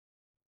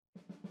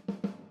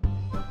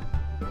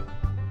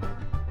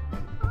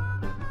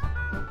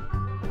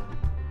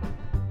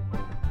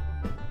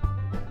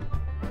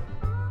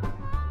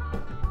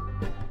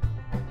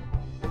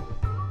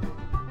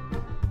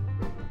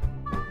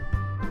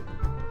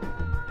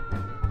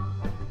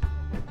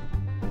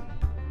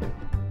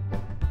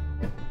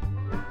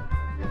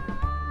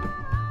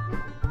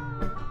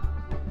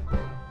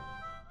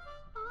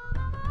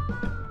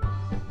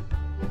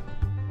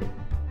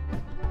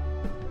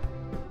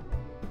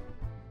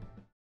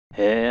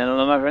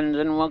friends,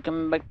 and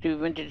welcome back to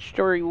Vintage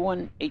Story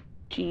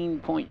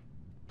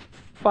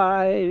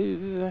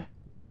 118.5.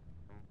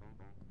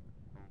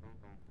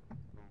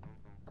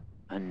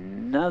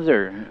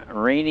 Another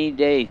rainy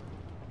day.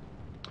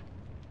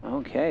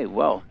 Okay,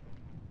 well,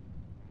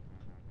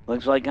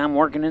 looks like I'm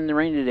working in the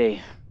rain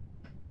today.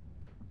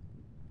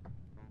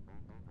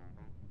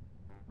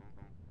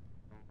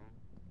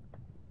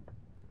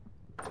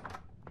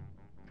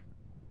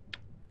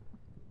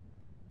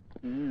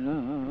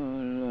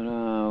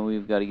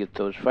 We've got to get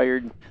those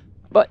fired.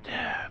 But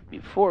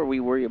before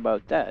we worry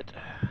about that,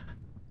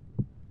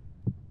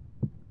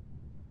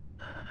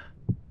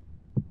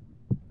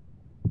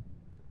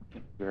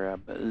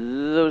 grab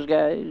those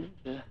guys.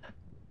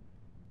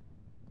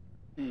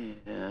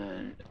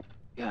 And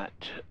got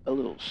a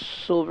little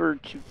silver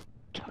to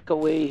tuck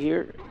away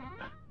here.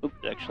 Oops,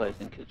 actually I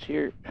think it's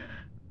here.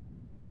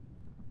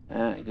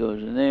 That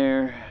goes in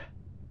there.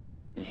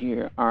 And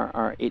here are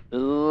our 8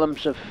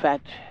 lumps of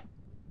fat.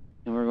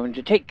 And we're going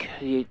to take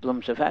the 8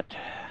 lumps of fat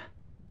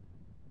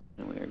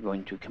and we are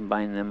going to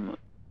combine them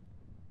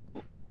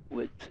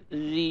with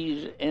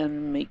these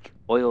and make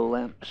oil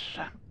lamps.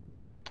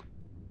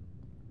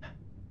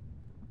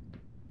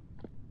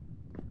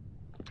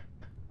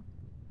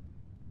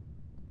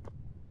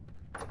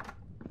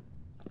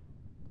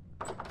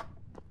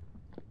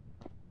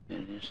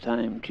 And it's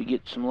time to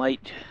get some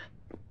light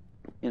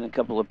in a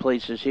couple of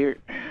places here.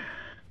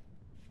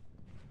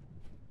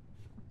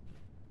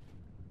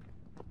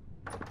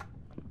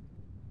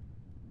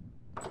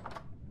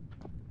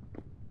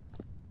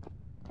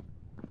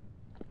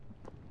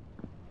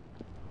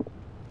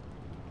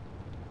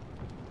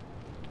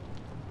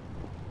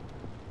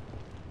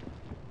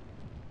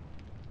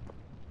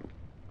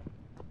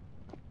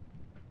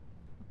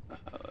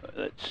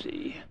 Let's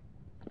see.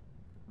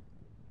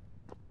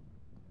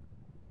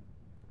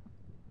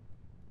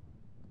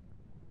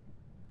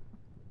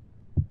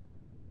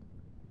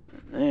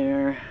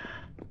 There.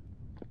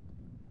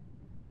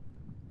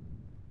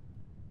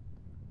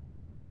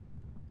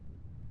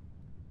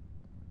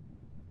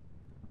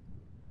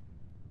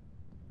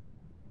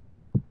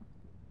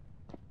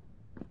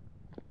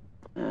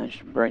 I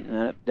should brighten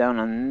that up down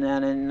on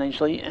that end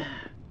nicely.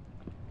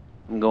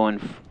 I'm going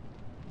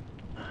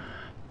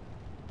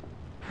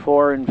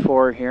 4 and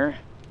 4 here.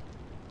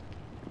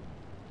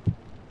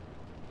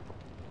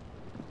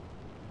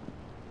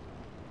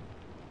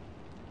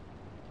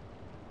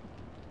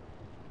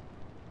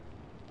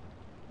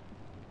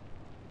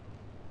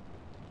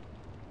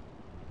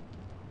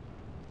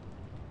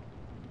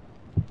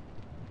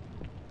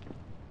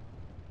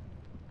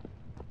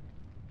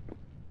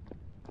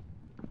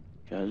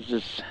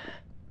 Because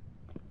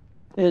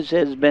this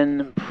has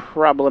been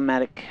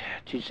problematic,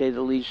 to say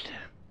the least.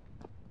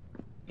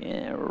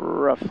 Yeah,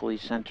 roughly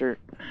center.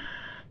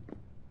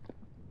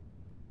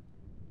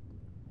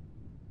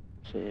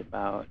 Say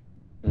about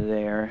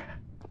there.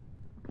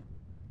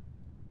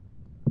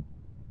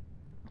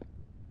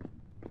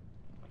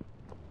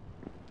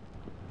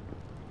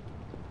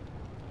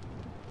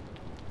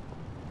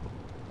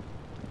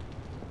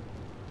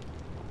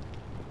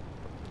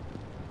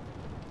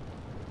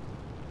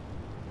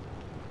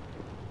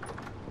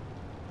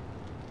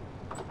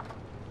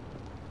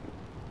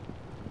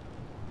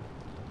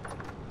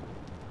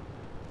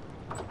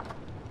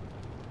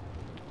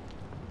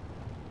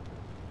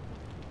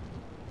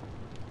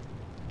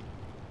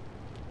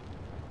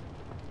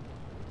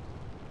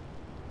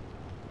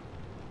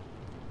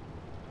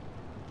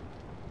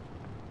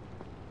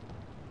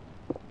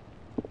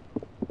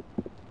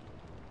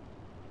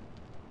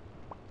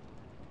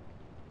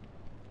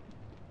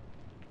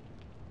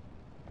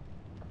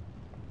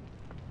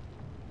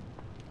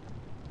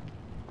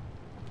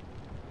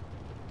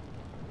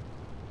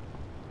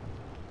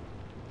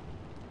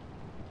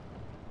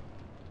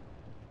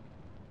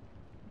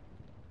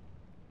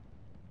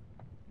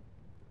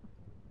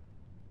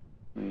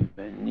 We've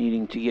been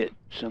needing to get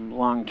some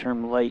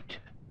long-term light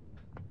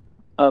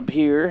up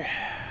here,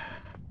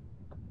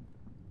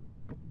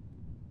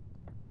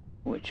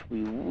 which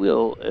we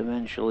will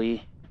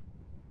eventually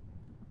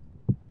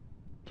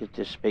get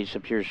this space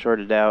up here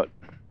sorted out.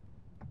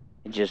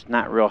 It's just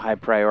not real high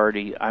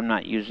priority. I'm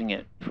not using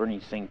it for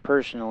anything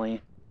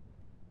personally.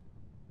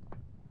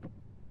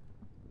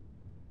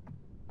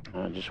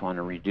 I just want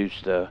to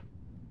reduce the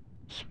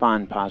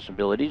spawn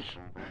possibilities.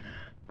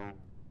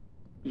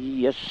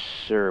 Yes,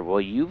 sir. Well,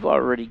 you've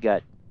already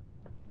got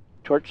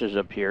torches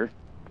up here.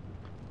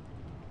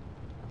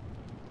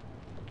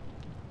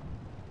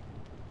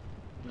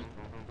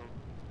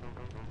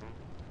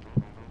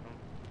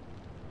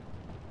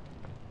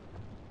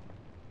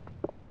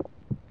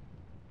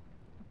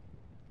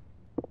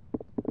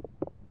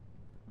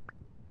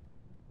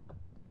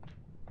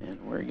 And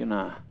we're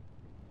gonna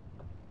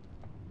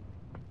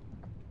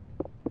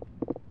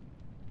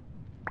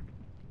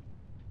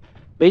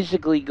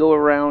basically go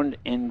around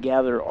and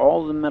gather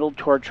all the metal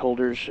torch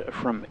holders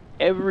from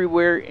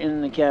everywhere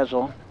in the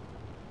castle,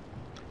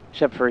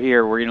 except for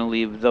here. We're going to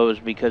leave those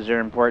because they're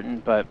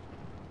important, but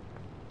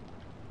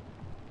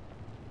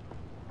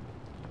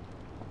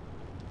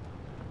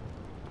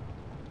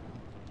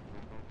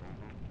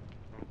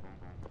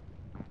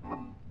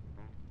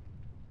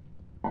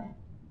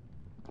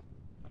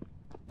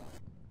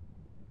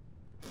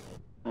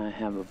I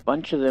have a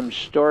bunch of them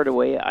stored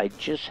away. I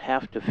just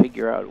have to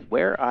figure out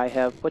where I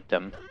have put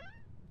them.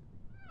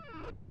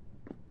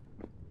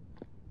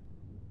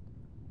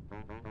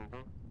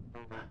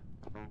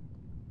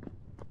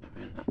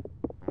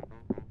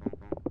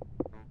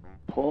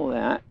 Pull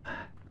that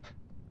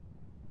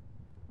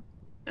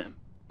and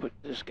put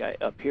this guy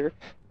up here.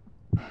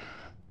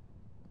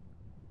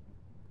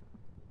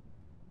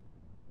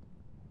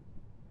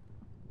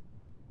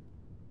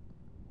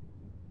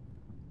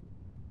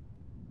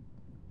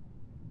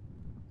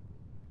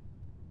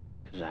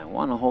 Because I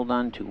want to hold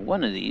on to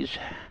one of these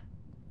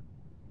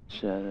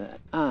so that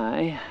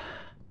I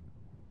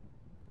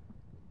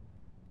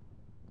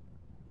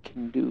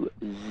can do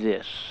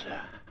this.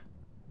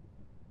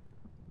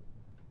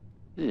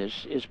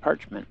 This is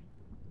parchment.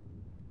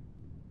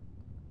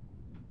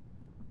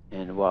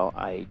 And while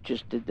I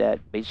just did that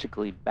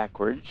basically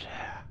backwards,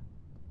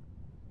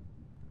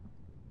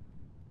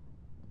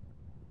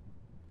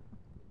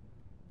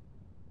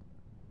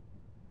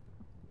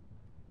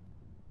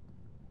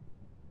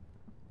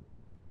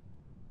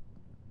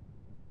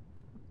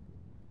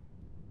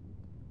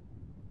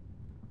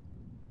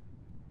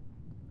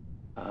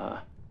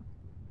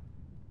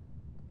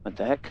 what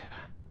the heck?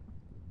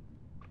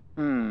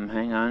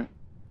 Hang on.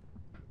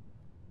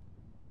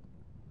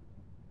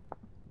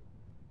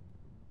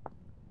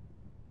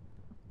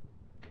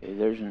 Okay,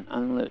 there's an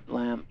unlit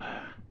lamp.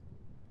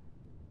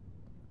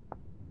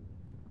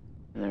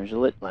 And there's a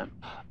lit lamp.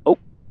 Oh,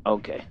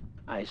 okay.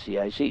 I see,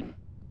 I see.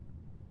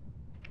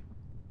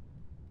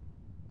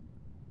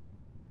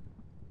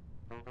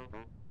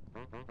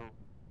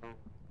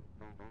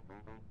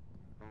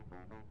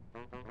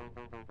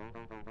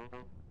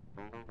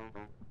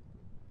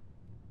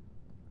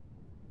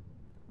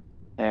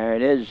 There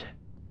it is.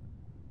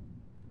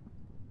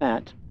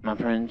 That, my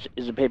friends,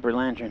 is a paper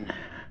lantern,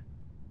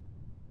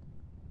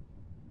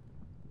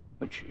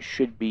 which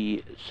should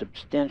be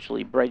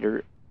substantially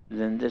brighter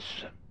than this.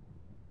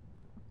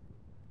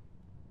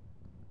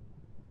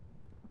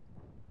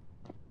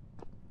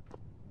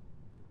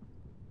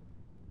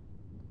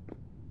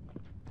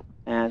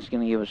 And it's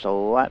going to give us a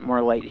lot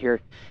more light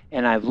here.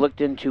 And I've looked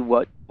into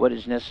what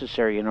is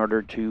necessary in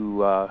order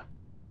to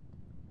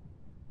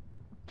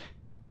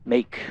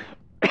make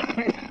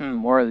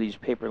more of these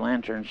paper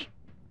lanterns.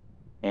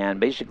 And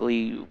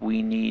basically,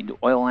 we need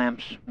oil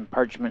lamps, and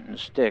parchment, and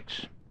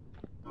sticks.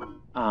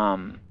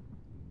 Plain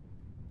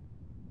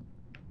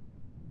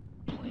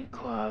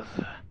cloth.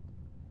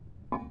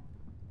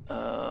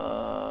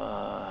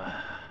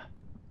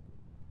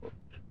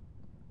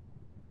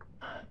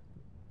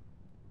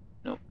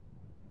 Nope.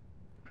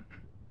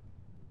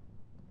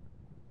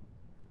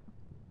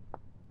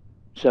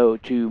 So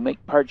to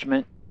make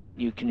parchment,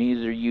 you can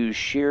either use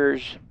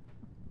shears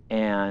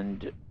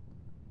and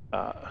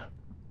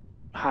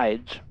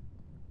hides,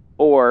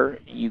 or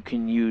you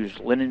can use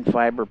linen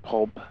fiber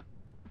pulp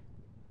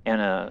and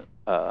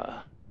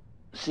a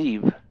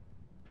sieve.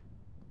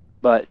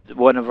 But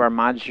one of our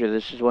mods here,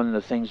 this is one of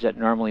the things that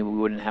normally we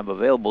wouldn't have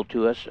available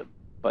to us,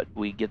 but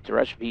we get the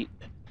recipe,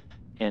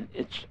 and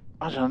it's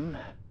awesome.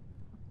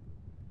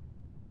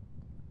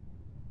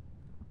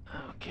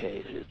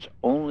 Okay, it's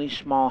only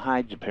small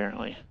hides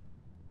apparently.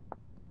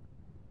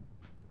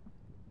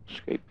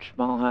 Scraped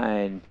small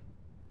hide.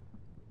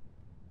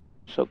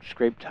 Soaked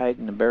scraped hide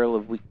in a barrel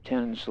of weak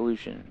 10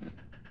 solution.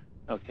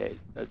 Okay,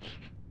 that's...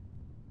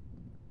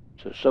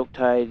 So soaked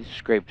hide,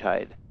 scraped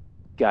hide.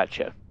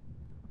 Gotcha.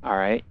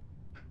 Alright.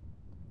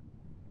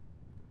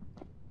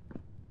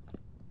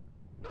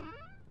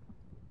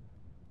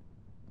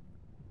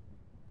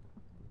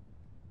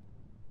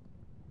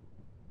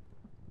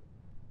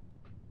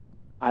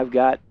 I've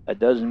got a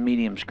dozen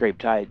medium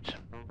scraped hides.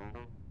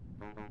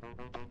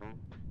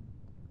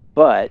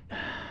 But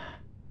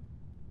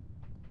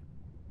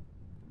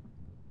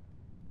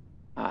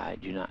I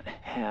do not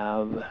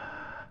have...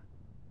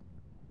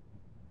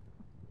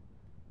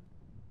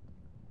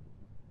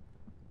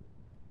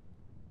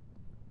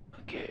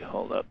 Okay,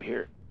 hold up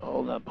here.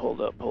 Hold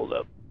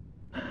up.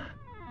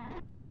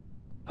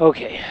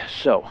 Okay,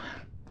 so...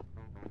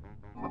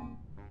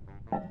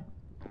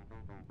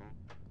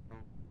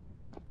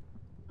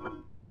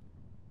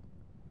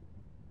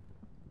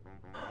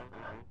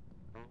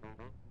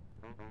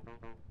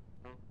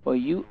 Well,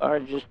 you are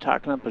just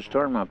talking up a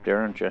storm up there,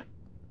 aren't you?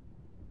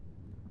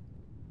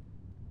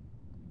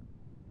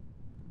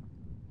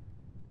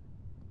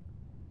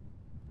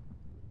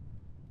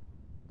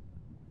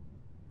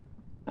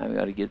 I've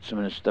got to get some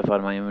of this stuff out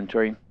of my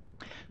inventory.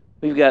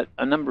 We've got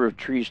a number of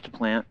trees to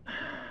plant.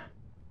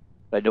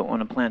 I don't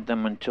want to plant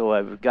them until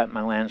I've got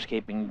my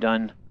landscaping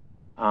done.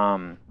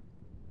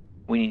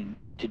 We need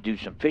to do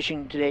some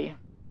fishing today.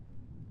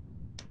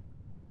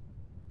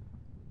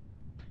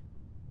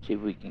 See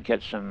if we can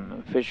catch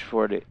some fish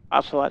for the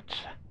ocelots.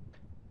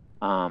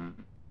 I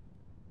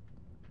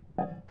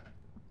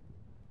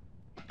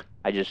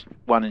just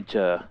wanted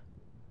to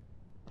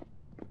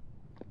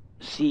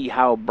see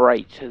how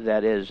bright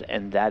that is,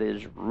 and that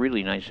is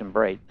really nice and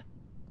bright.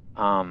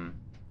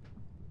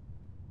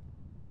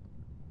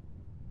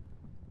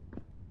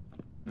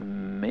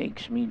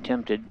 makes me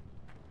tempted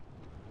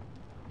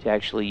to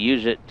actually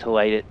use it to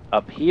light it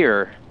up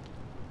here.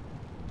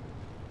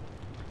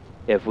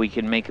 If we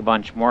can make a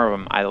bunch more of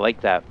them, I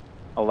like that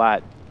a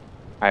lot.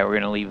 Alright, we're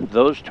going to leave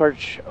those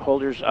torch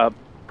holders up.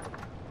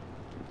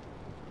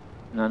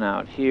 None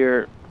out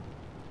here.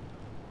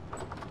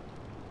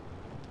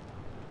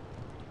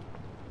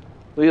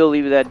 We'll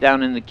leave that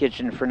down in the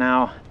kitchen for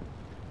now,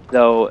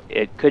 though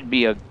it could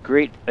be a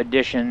great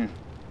addition.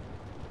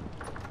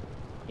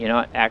 You know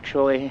what,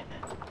 actually,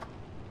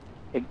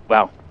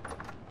 well,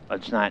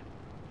 let's not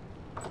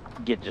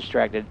get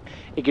distracted.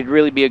 It could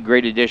really be a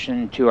great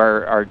addition to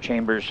our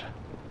chambers.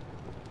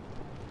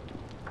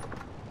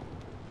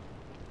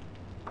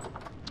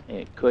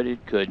 It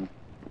could.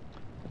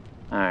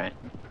 Alright.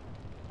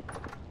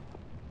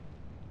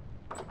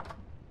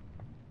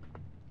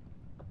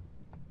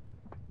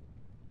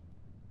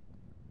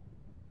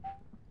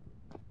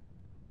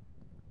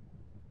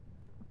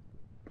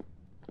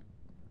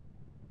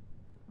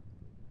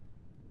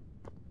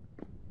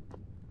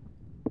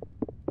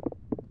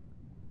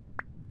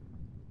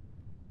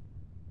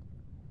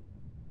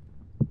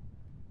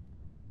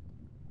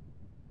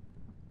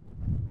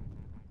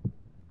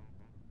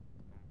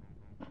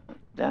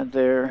 That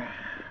there.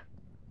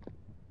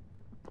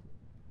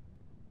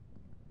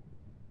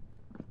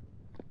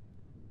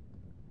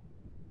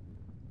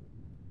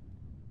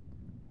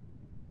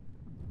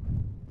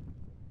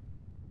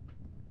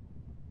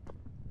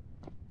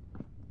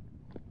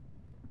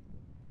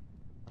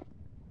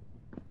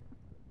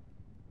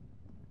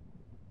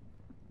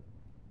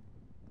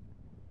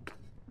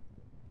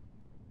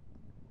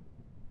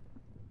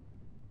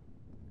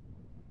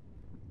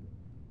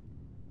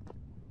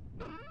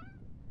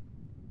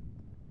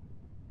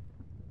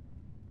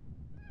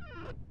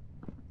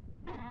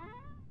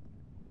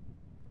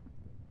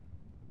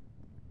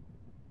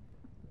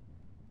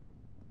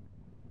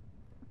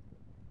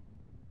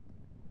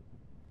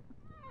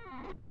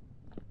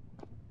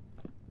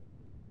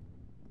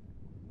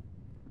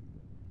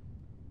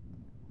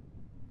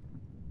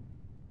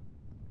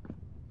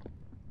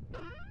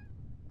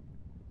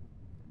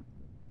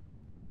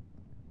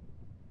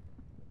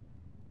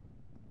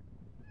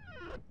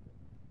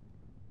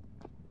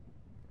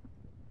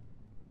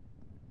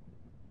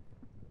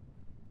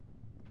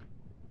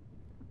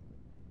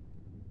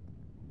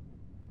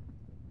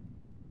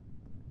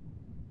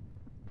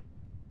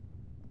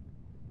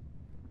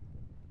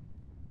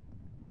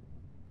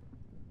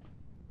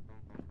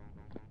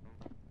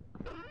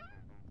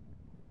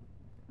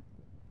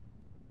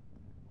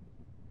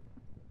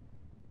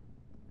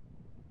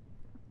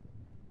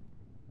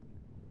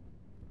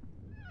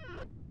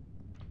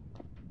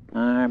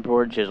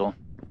 Board chisel.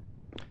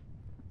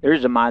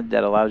 There's a mod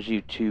that allows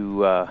you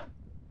to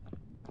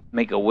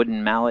make a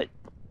wooden mallet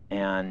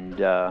and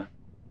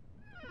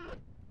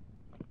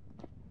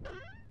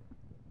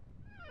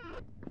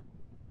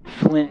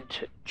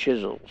flint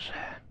chisels.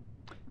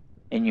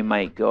 And you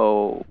might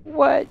go,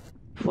 what?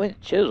 Flint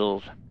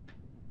chisels?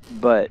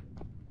 But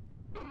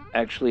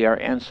actually our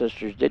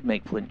ancestors did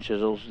make flint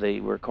chisels. They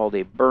were called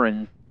a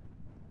burin.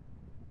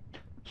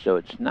 So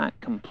it's not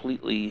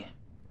completely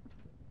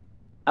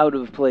out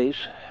of place.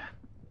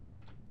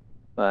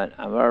 But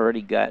I've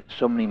already got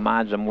so many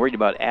mods. I'm worried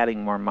about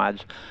adding more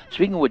mods.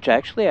 Speaking of which,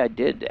 actually, I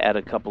did add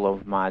a couple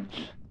of mods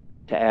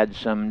to add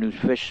some new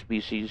fish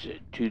species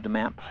to the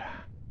map,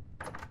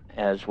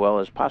 as well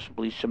as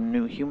possibly some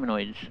new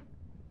humanoids.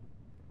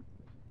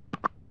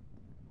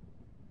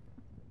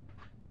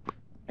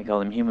 I call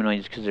them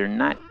humanoids because they're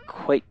not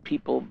quite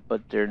people,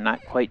 but they're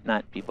not quite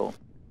not people.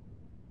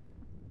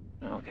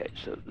 Okay,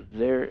 so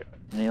they're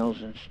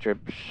nails and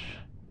strips.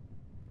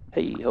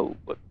 Hey ho,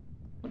 what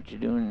you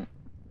doing?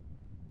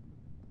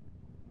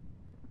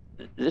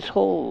 This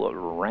whole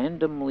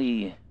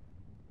randomly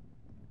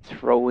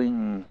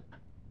throwing,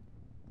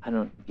 I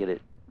don't get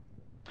it.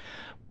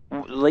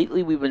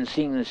 Lately we've been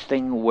seeing this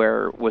thing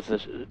where with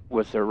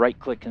the right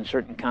click and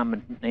certain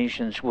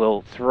combinations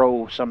will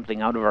throw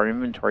something out of our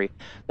inventory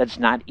that's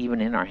not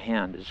even in our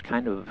hand. It's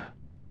kind of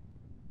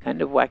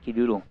wacky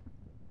doodle.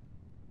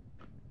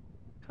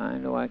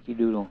 Kind of wacky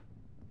doodle.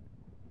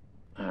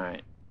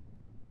 Alright.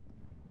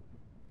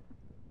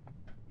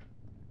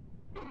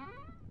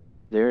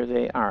 There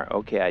they are.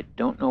 Okay, I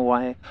don't know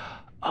why.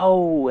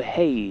 Oh,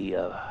 hey,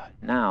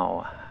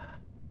 now.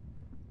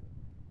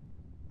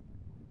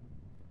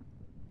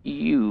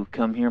 You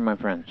come here, my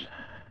friends.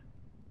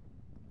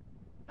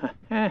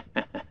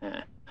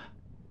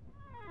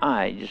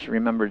 I just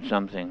remembered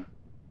something.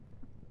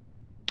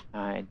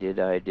 I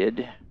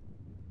did.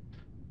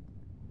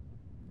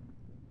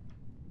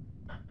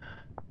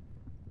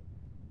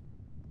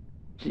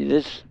 See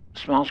this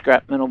small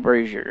scrap metal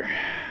brazier?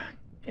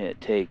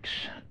 It takes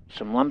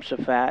some lumps of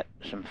fat,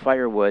 some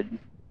firewood,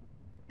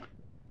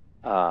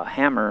 a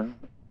hammer,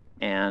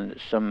 and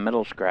some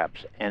metal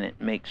scraps, and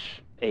it makes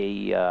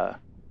a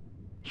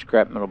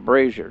scrap metal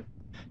brazier.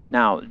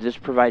 Now, this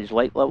provides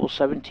light level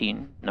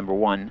 17, number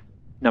one.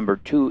 Number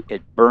two,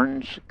 it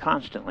burns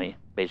constantly,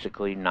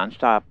 basically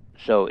nonstop,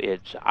 so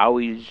it's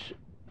always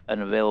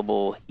an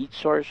available heat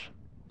source.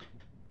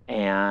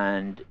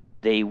 and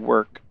they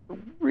work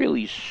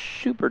really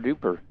super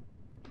duper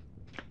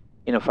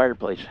in a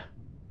fireplace.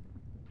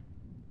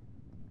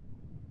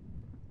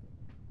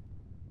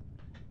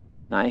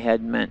 I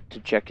had meant to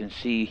check and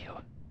see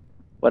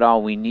what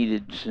all we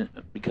needed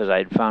because I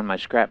had found my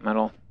scrap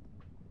metal,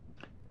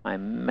 my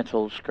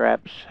metal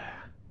scraps.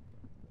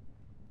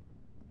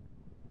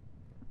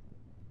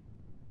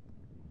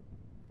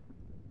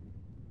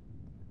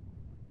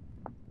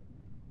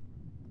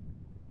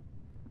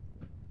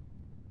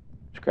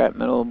 Scrap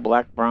metal,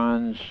 black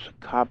bronze,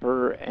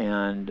 copper,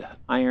 and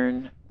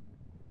iron,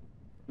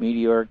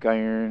 meteoric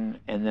iron,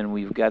 and then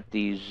we've got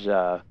these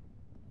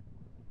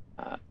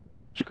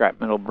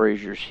scrap metal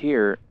braziers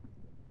here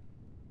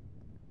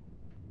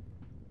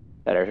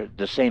that are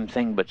the same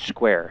thing but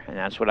square, and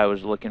that's what I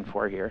was looking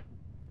for here.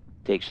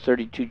 Takes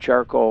 32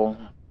 charcoal,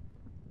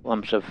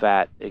 lumps of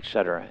fat,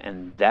 etc.,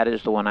 and that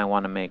is the one I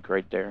want to make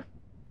right there.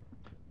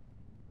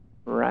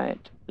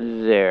 Right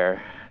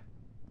there.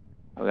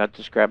 I got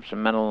the scraps of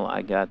metal,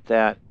 I got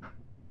that.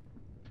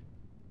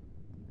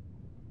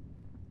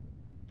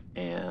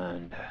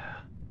 And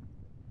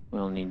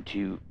we'll need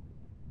to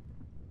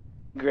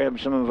grab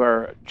some of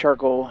our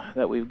charcoal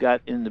that we've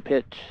got in the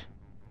pit,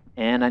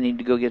 and I need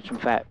to go get some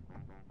fat.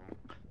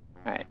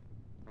 Alright,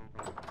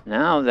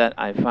 now that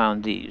I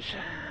found these,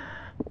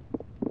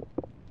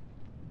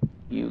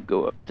 you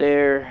go up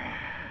there.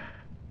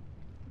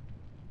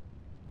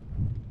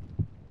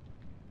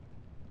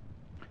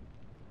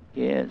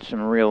 Get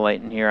some real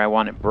light in here. I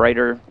want it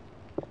brighter.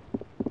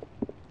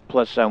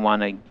 Plus I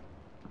want to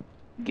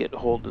get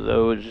hold of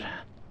those.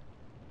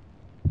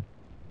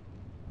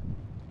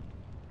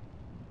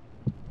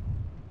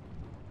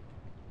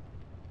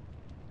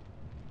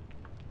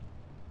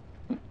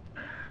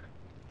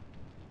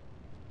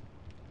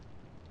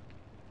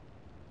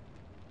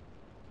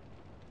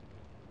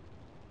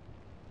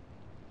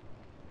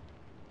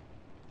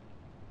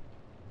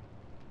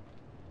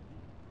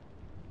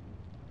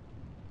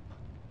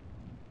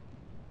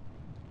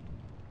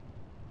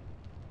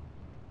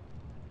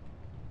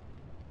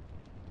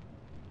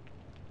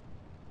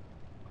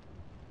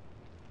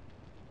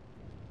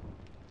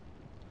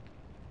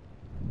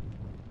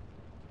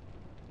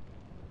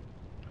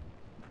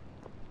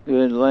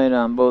 Good light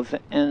on both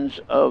ends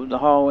of the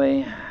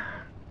hallway.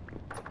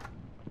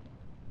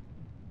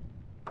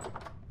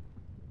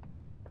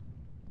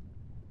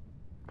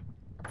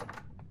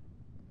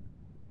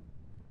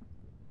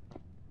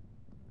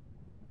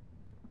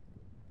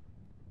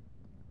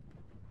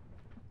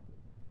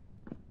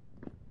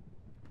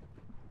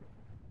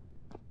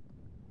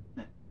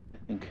 I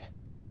think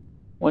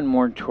one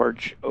more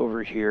torch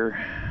over here.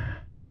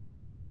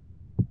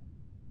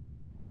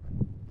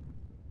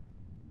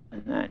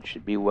 And that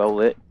should be well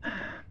lit.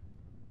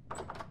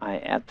 I,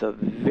 at the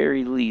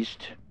very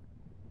least,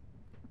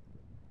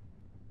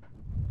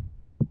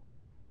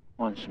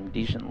 want some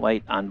decent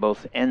light on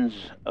both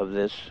ends of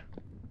this.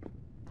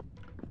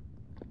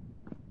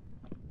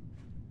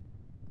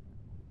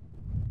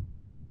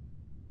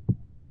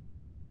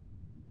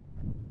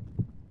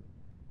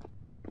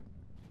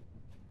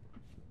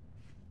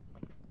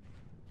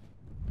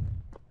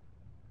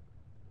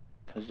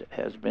 Because it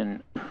has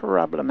been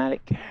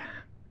problematic.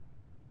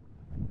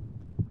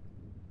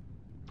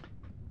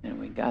 And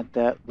we got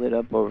that lit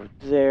up over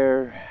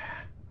there.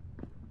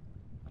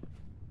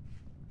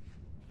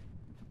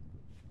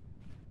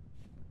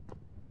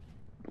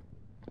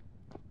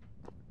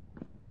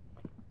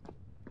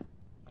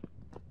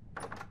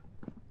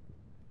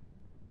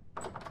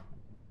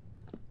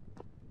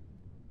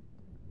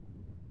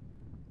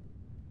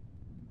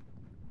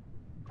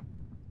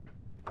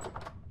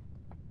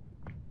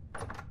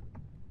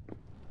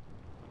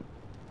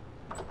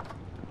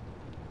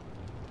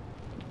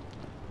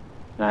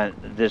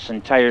 This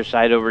entire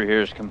side over here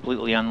is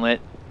completely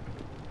unlit.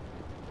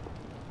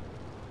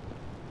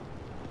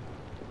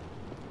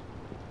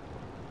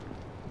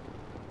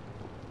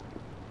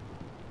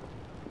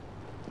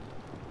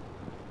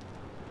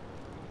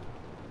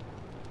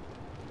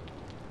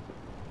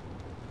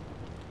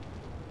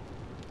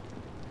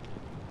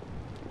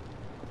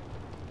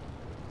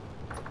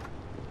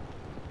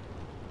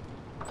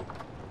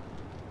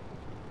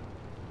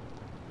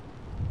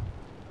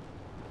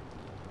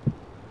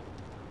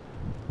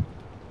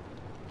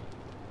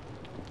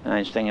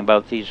 Nice thing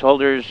about these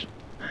holders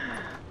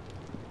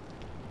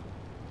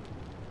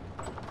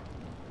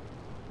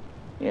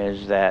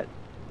is that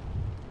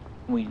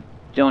we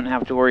don't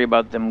have to worry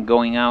about them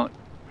going out.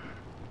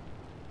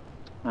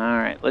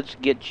 Alright, let's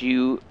get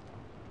you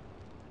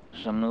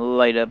some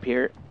light up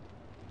here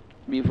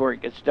before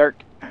it gets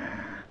dark.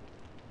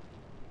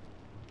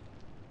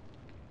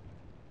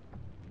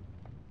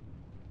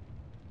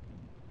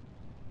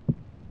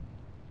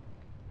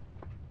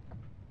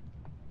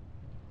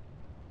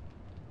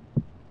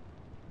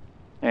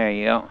 There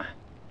you go.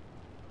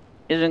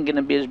 Isn't going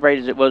to be as bright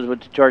as it was with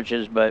the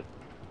torches, but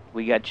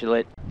we got you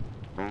lit.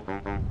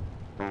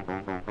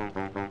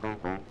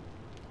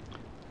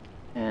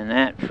 And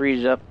that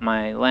frees up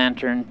my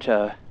lantern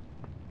to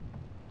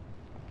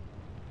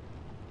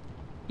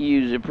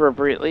use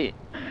appropriately.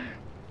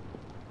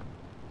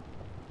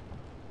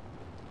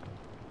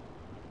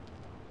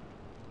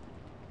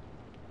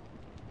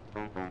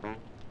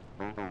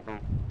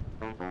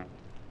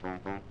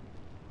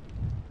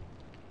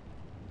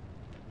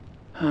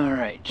 All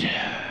right.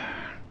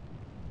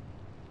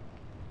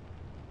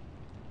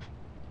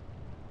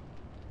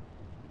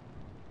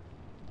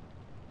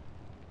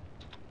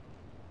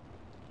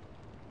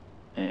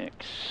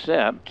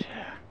 Except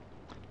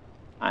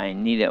I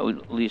need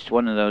at least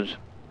one of those.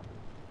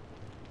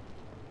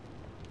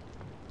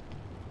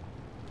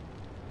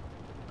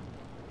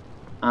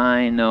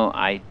 I know,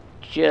 I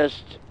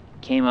just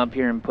came up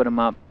here and put them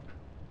up.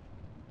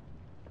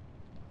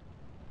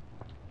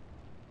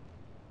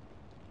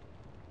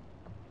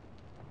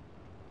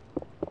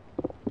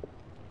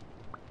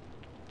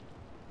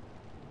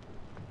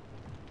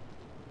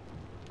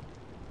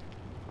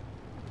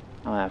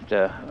 I'll have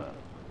to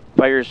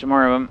fire some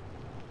more of them.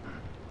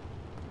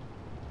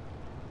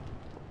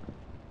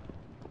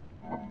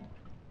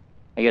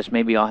 I guess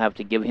maybe I'll have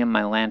to give him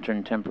my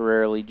lantern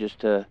temporarily just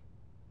to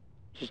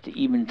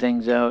even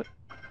things out.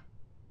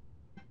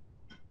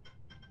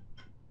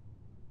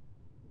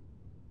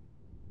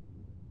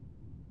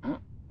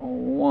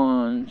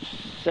 One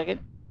second.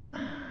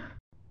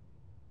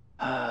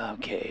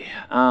 Okay.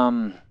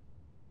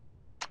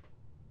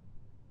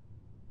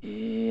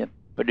 Yep.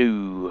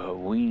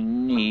 We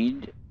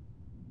need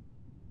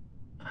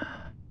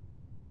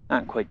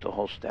not quite the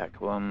whole stack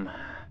of them. I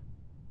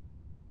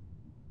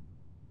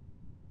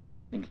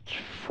think it's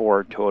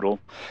 4 total.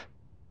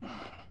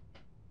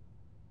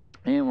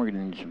 And we're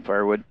gonna need some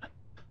firewood.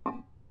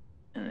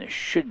 And this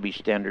should be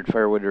standard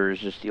firewood, or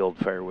is this the old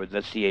firewood?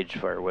 That's the aged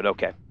firewood.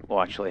 Okay,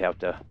 we'll actually have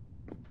to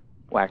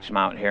wax them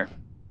out here.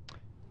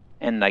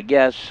 And I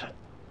guess,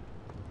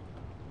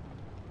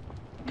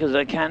 because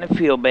I kind of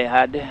feel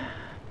bad.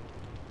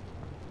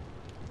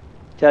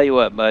 Tell you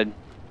what, bud.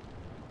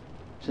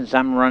 Since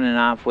I'm running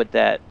off with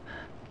that,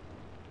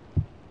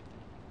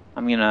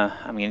 I'm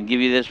gonna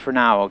give you this for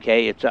now,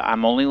 okay?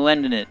 I'm only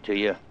lending it to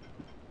you.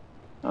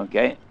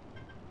 Okay?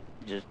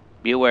 Just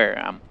be aware,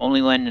 I'm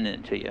only lending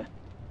it to you.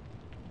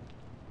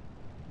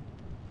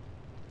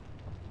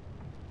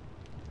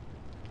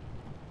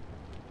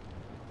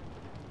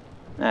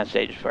 That's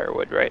aged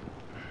firewood, right?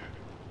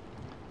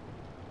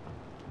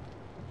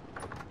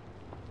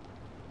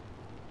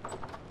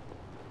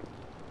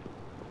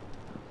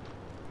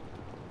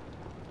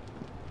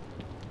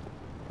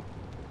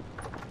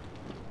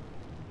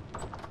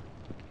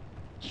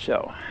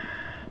 So,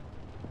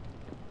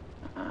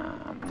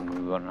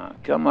 I'm gonna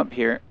come up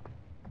here,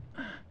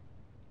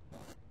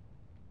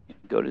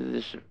 go to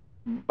this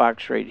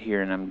box right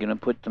here, and I'm gonna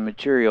put the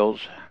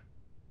materials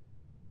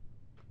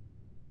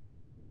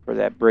for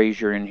that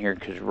brazier in here,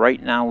 because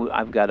right now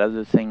I've got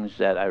other things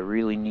that I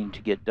really need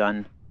to get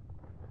done,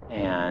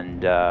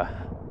 and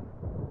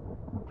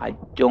I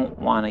don't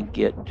want to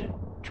get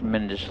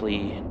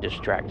tremendously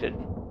distracted.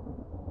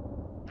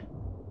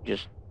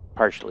 Just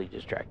partially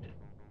distracted,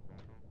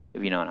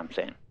 if you know what I'm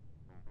saying.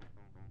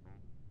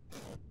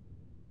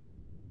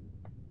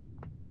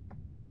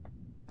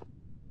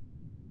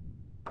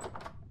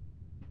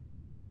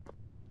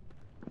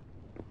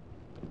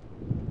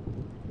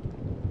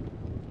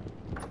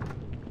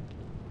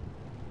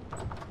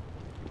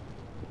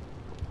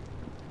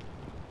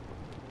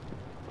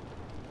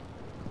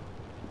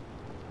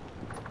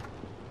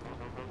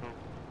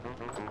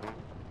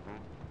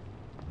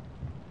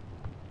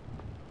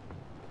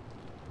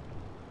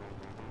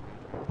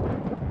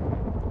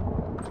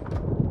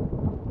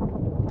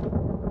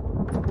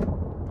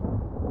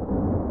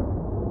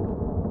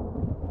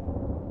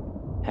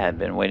 Had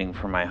been waiting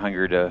for my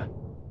hunger to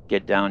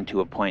get down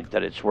to a point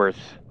that it's worth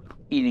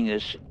eating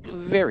this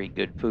very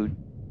good food.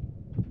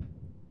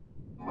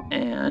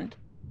 And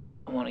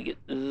I want to get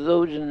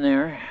those in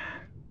there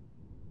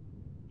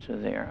so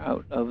they are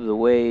out of the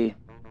way.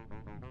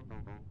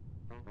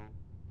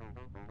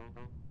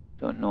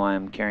 Don't know why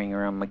I'm carrying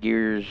around my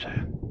gears.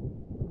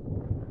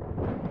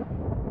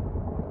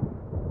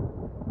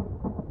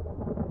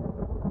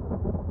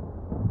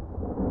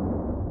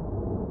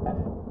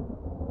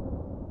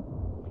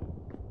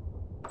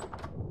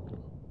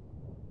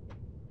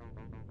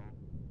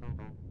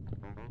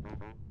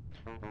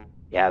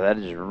 Yeah, that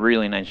is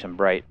really nice and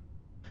bright.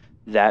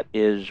 That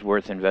is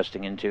worth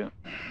investing into.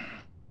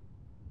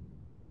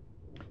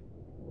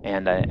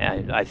 And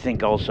I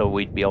think also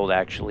we'd be able to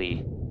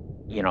actually,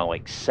 you know,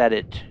 like set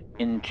it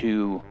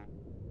into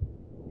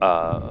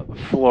a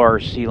floor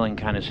ceiling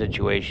kind of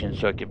situation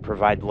so it could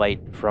provide light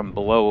from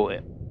below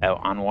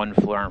on one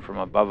floor and from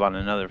above on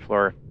another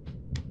floor.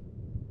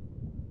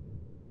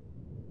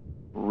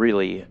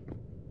 Really,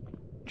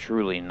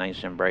 truly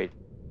nice and bright.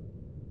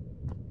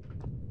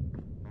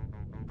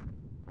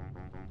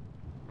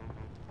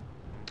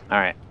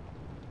 Alright.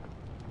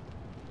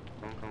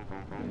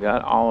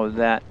 Got all of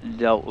that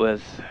dealt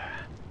with.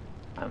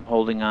 I'm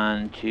holding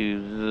on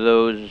to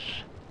those.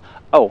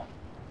 Oh,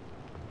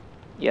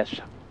 yes.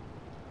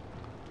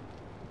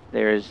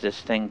 There is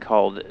this thing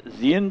called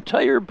the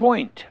entire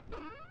point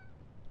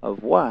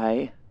of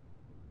why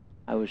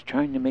I was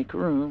trying to make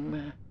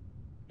room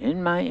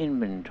in my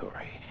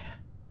inventory.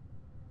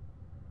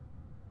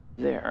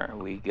 There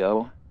we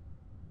go.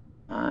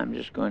 I'm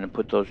just going to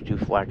put those 2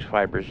 flax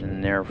fibers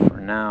in there for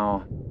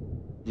now.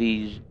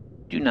 These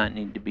do not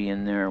need to be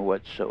in there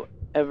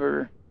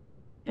whatsoever.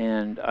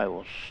 And I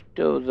will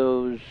stow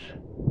those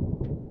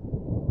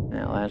in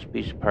that last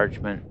piece of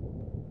parchment.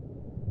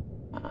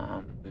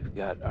 We've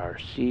got our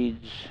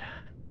seeds.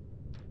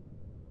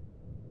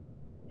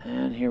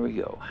 And here we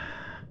go.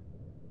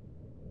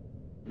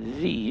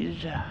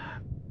 These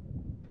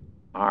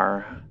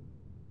are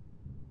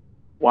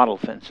wattle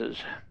fences.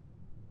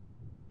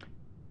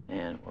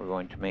 And we're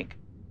going to make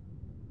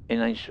a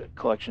nice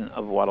collection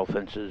of wattle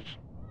fences.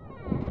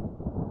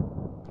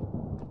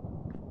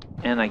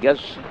 And I guess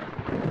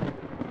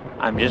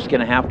I'm just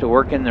going to have to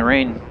work in the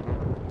rain.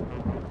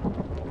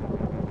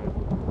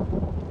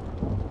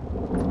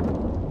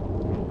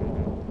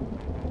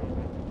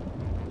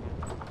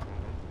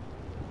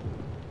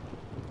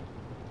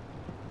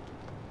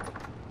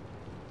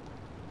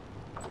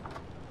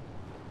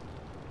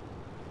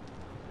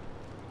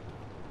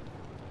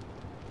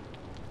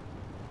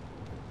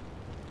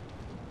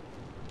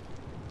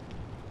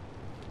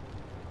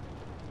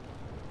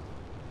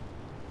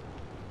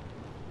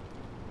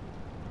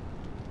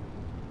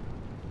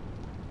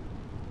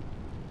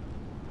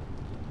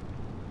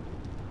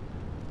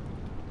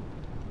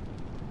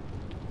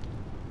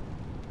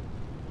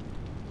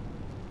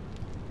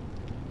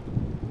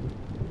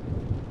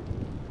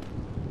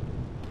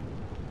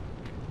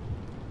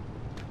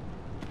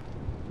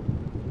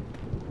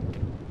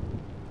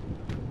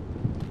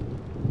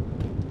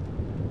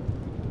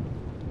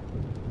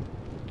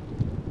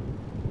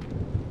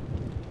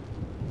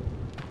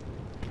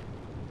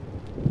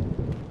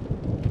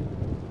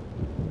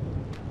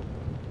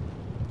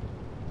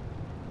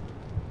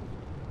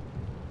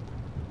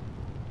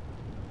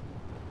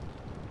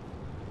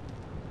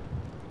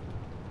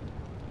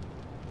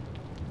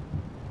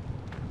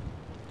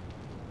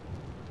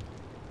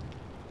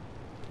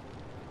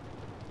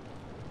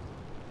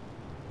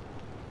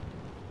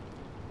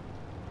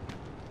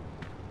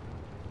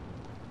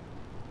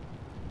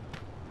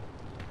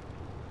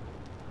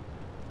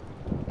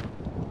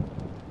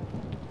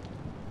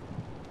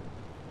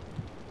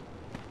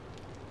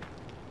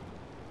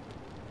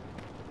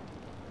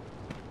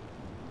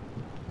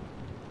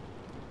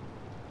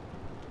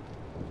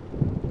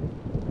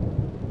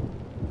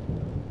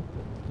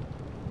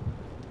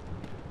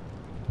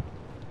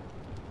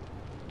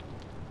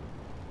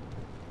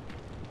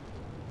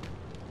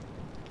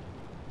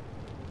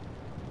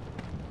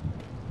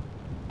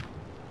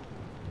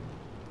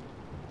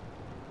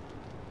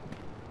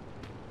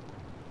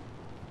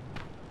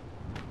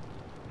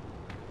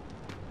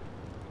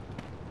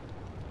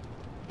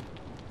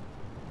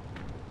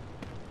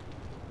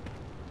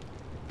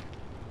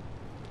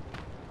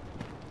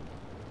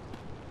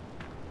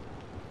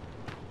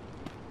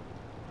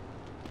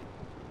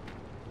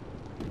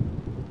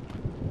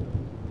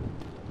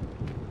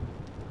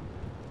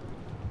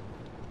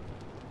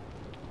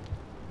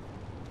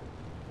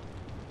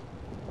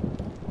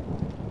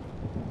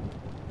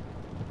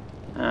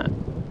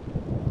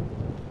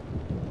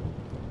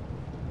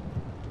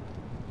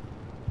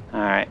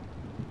 Alright.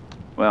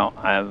 Well,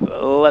 I've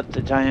let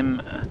the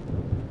time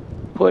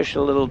push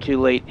a little too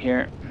late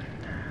here.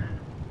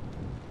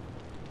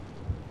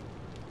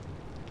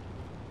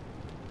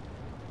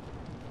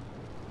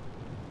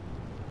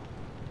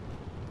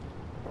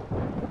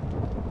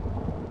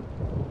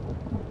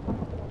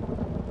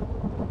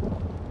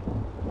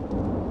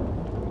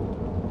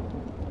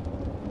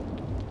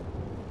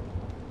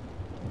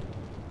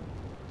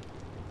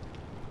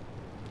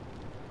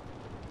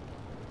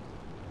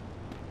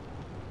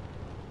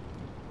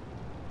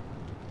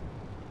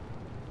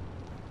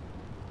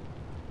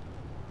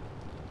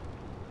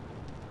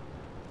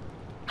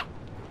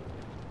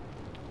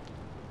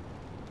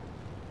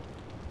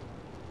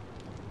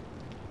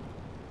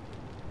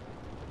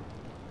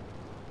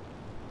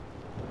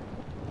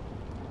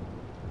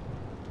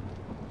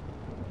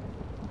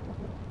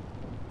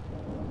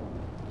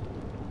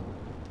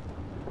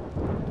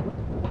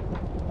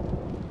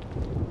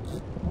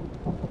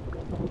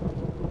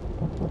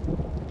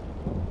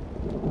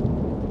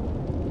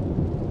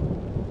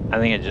 I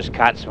think it just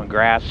caught some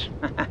grass.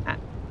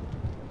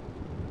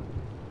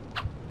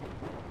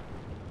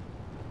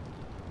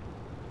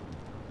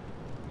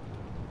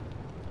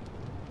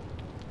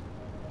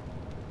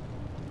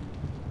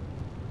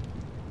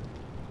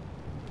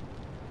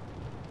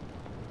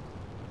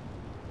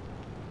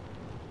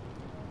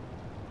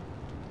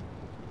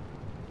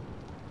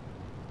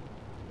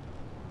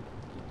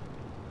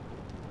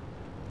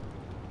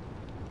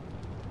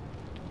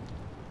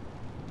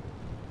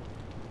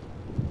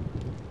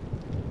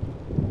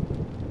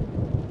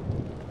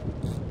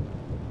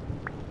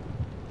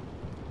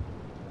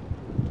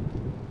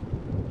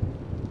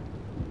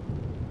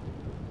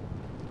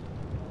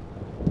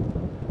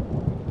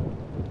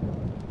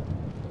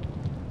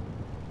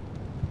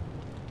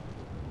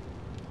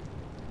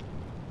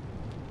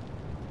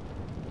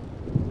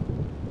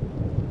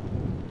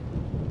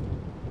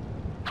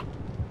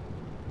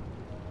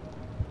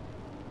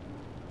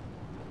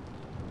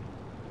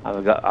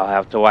 I'll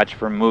have to watch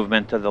for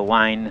movement of the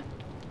line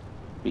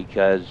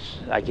because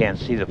I can't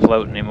see the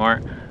float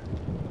anymore.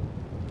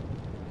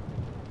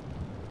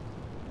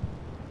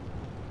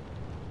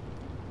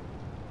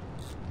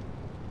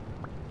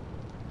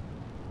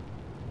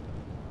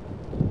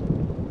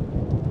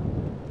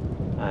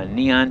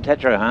 Neon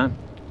Tetra, huh?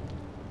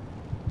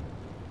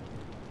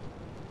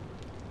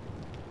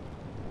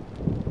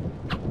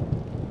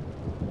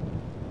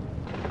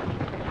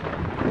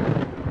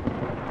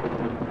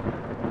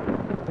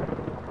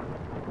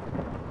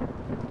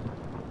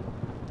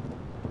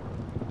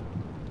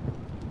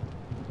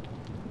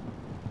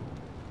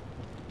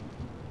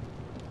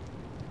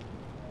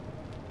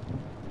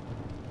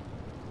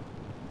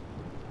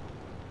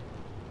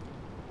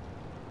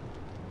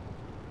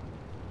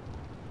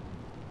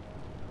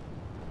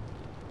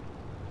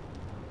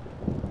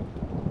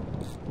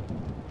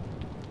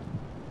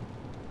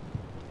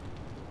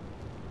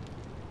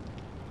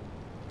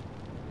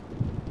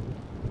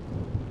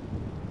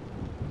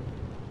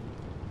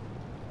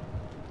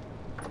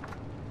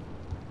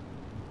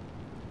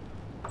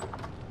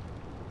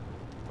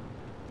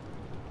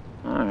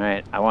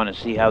 Alright, I want to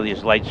see how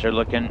these lights are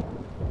looking.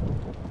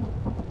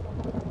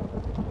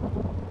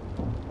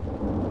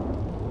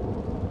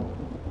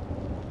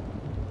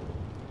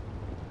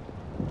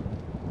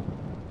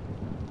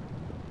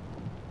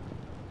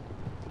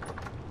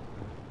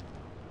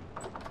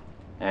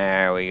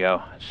 There we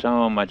go.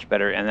 So much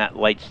better. And that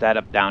lights that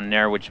up down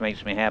there, which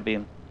makes me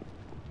happy.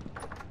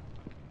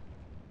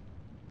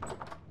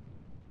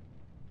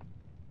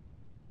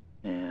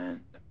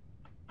 And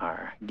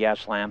our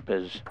gas lamp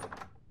is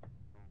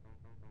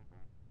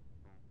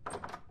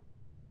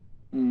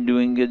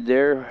doing good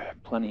there.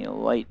 Plenty of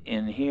light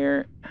in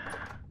here.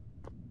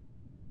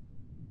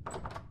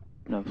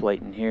 Enough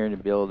light in here to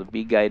be able to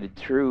be guided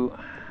through.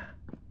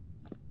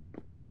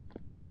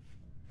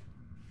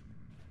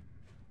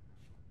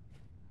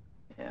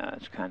 Yeah,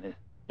 it's kind of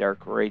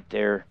dark right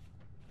there.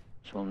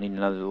 So we'll need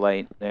another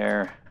light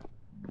there.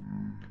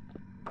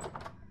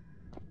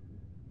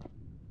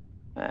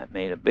 That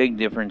made a big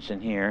difference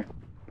in here.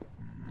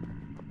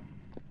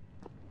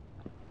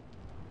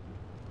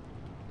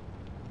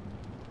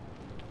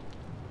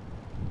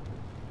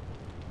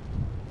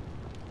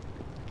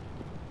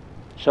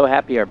 So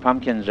happy our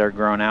pumpkins are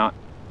grown out.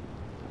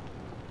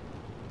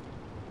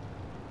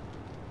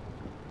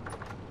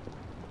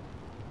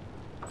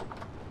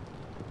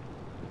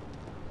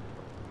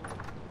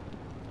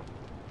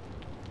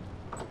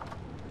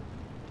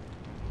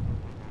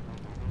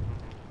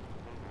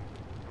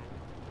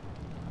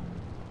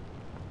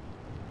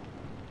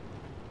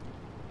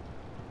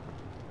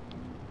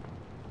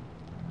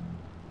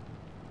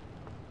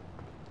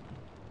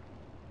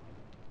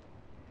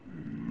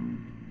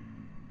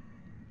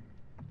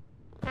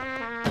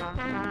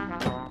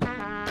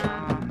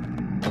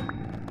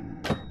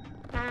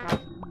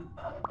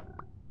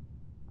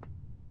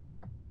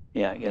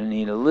 Yeah, gonna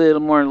need a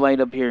little more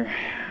light up here.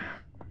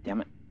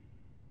 Damn it.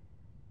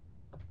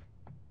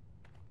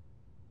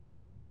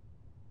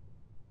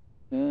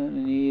 Gonna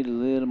need a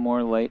little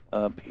more light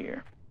up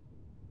here.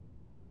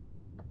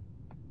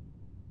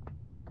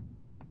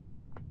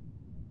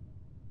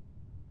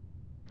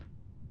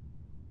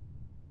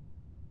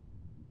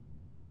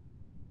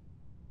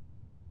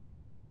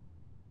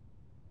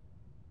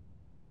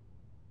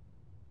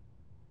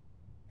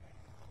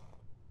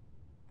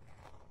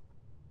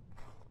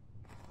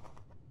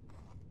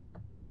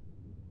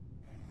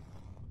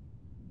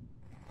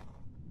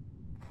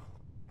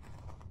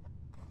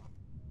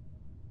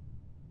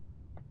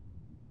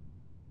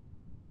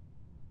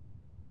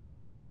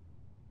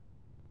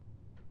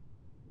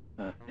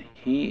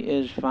 He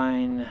is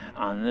fine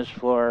on this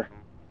floor.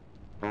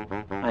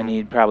 I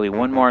need probably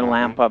one more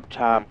lamp up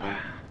top.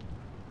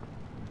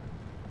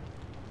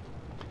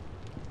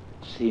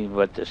 See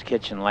what this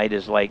kitchen light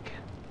is like.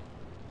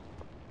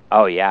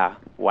 Oh yeah,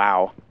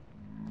 wow.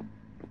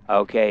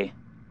 Okay.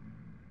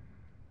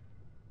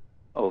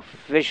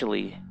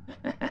 Officially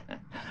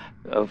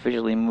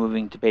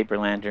moving to paper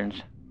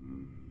lanterns.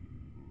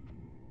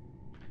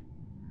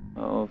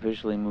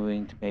 Officially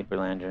moving to paper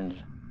lanterns.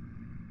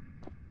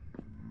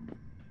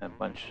 A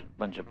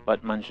bunch of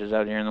butt munches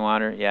out here in the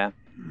water, yeah.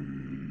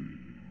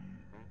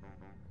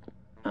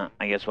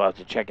 I guess we'll have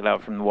to check it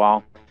out from the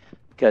wall,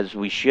 because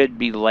we should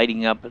be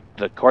lighting up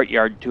the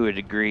courtyard to a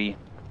degree.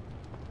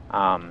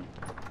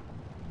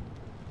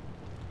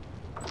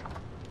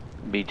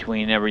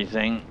 Between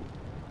everything.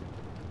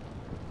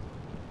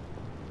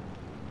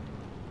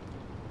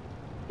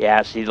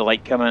 Yeah, see the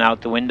light coming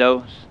out the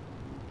windows?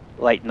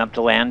 Lighting up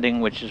the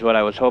landing, which is what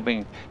I was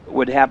hoping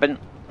would happen.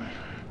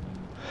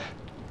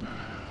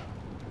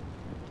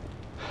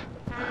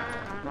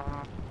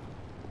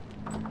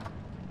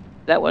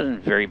 That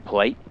wasn't very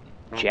polite,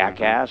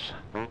 jackass.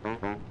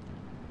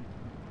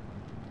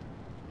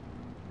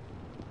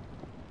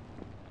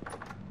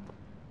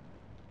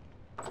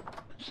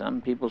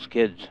 Some people's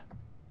kids.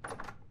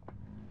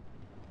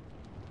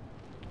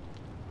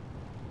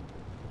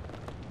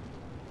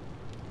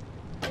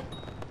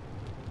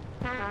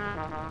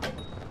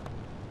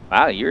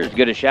 Wow, you're as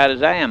good a shot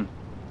as I am.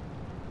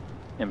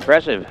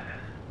 Impressive.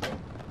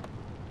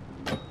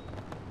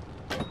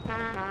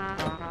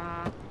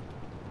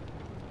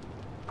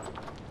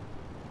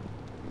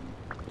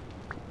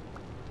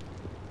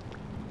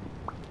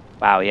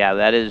 Wow, yeah,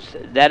 that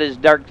is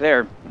dark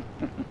there.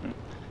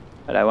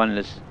 But I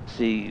wanted to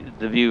see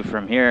the view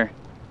from here.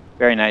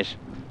 Very nice.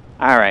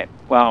 All right,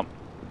 well,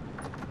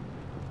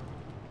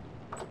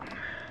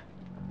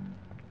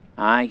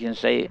 I can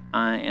say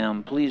I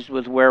am pleased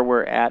with where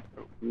we're at.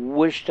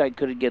 Wished I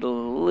could get a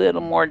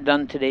little more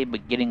done today,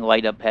 but getting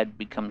light up had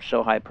become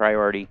so high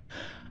priority.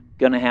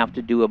 Gonna have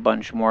to do a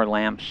bunch more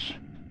lamps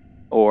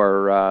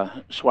or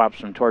swap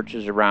some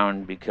torches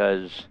around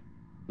because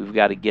we've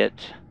got to get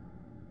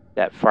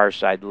that far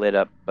side lit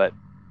up. But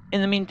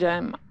in the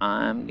meantime,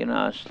 I'm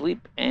gonna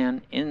sleep,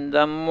 and in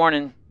the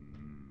morning,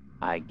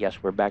 I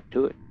guess we're back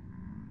to it.